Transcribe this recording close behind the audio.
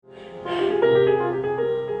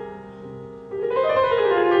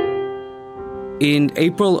In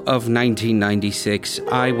April of 1996,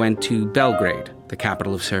 I went to Belgrade, the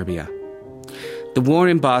capital of Serbia. The war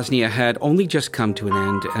in Bosnia had only just come to an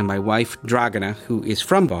end, and my wife, Dragana, who is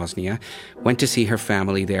from Bosnia, went to see her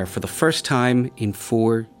family there for the first time in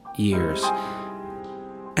 4 years.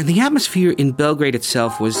 And the atmosphere in Belgrade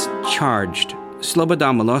itself was charged.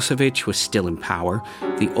 Slobodan Milosevic was still in power,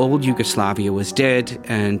 the old Yugoslavia was dead,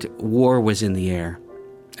 and war was in the air.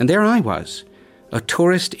 And there I was, a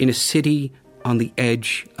tourist in a city on the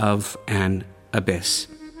edge of an abyss.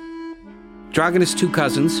 Dragana's two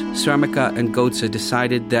cousins, Sremika and Goca,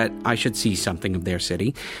 decided that I should see something of their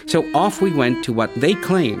city. So off we went to what they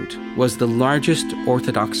claimed was the largest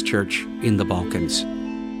Orthodox church in the Balkans.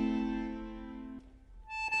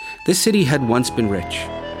 This city had once been rich,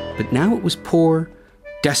 but now it was poor,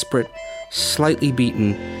 desperate, slightly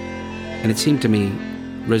beaten, and it seemed to me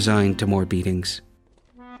resigned to more beatings.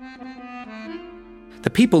 The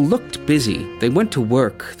people looked busy. They went to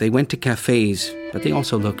work, they went to cafes, but they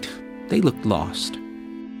also looked lost.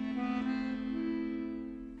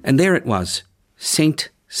 And there it was, Saint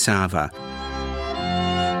Sava.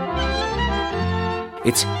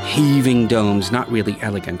 Its heaving domes, not really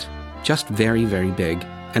elegant, just very, very big.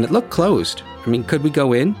 And it looked closed. Could we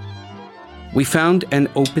go in? We found an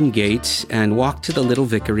open gate and walked to the little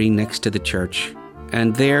vicary next to the church.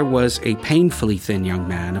 And there was a painfully thin young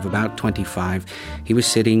man of about 25. He was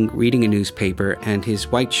sitting, reading a newspaper, and his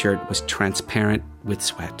white shirt was transparent with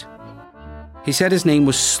sweat. He said his name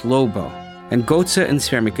was Slobo, and Goca and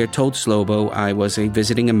Sremika told Slobo I was a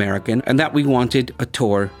visiting American and that we wanted a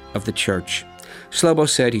tour of the church. Slobo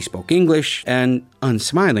said he spoke English and,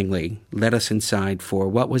 unsmilingly, led us inside for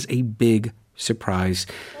what was a big surprise.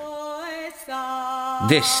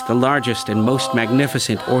 This, the largest and most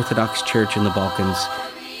magnificent Orthodox church in the Balkans,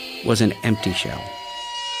 was an empty shell.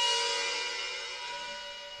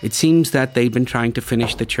 It seems that they'd been trying to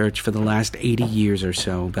finish the church for the last 80 years or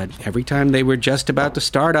so, but every time they were just about to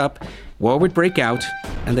start up, war would break out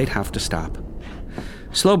and they'd have to stop.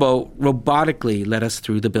 Slobo robotically led us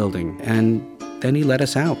through the building, and then he let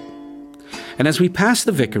us out. And as we passed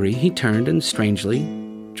the vicary, he turned and, strangely,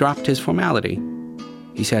 dropped his formality.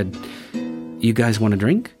 He said, "You guys want a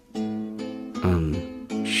drink?"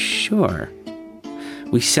 Sure.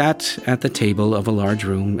 We sat at the table of a large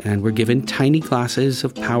room and were given tiny glasses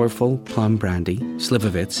of powerful plum brandy,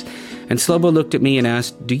 Slivovitz, and Slobo looked at me and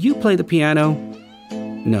asked, "Do you play the piano?"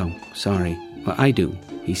 "No, sorry." "Well, I do,"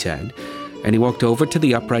 he said, and he walked over to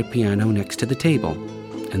the upright piano next to the table,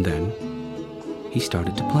 and then he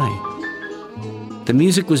started to play. The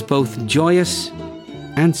music was both joyous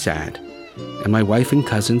and sad, and my wife and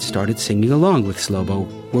cousins started singing along with Slobo,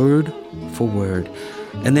 word for word.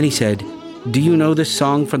 And then he said, "Do you know this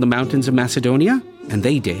song from the mountains of Macedonia?" And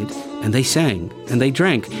they did, and they sang, and they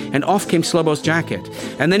drank, and off came Slobo's jacket.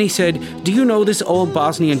 And then he said, "Do you know this old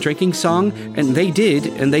Bosnian drinking song?" And they did,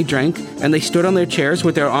 and they drank, and they stood on their chairs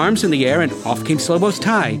with their arms in the air, and off came Slobo's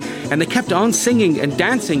tie. And they kept on singing and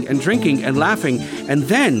dancing and drinking and laughing, and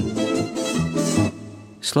then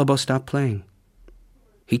Slobo stopped playing.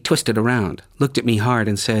 He twisted around, looked at me hard,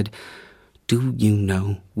 and said, "Do you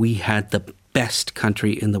know, we had the best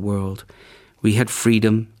country in the world. We had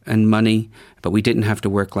freedom and money, but we didn't have to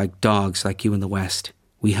work like dogs like you in the West.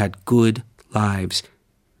 We had good lives,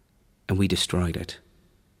 and we destroyed it.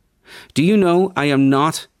 Do you know I am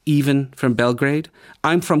not even from Belgrade?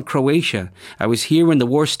 I'm from Croatia. I was here when the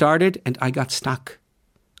war started, and I got stuck.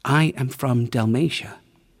 I am from Dalmatia.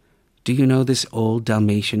 Do you know this old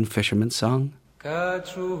Dalmatian fisherman song?"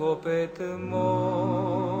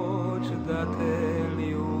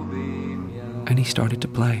 And he started to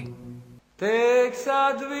play.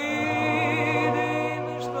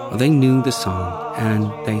 Well, they knew the song, and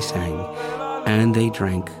they sang, and they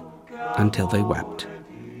drank until they wept.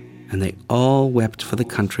 And they all wept for the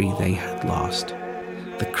country they had lost.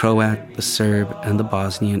 The Croat, the Serb, and the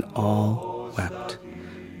Bosnian all wept,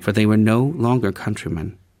 for they were no longer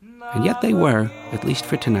countrymen. And yet they were, at least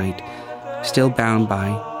for tonight, still bound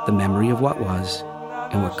by the memory of what was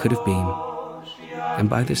and what could have been, and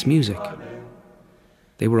by this music.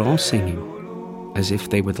 They were all singing as if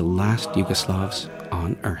they were the last Yugoslavs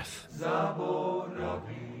on earth.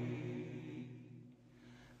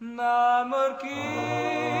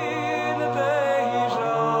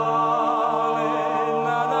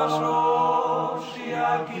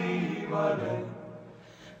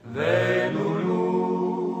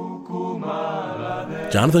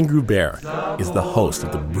 Jonathan Groubert is the host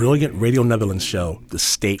of the brilliant Radio Netherlands show, The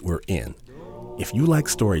State We're In. If you like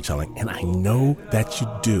storytelling, and I know that you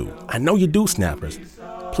do, snappers,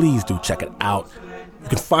 please do check it out. You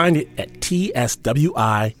can find it at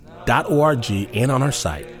tswi.nl. and on our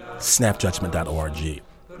site, snapjudgment.org.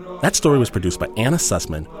 That story was produced by Anna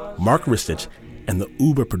Sussman, Mark Ristich, and the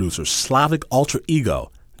Uber producer's Slavic alter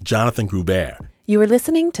ego, Jonathan Groubert. You were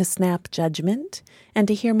listening to Snap Judgment, and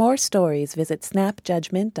to hear more stories, visit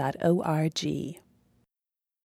snapjudgment.org.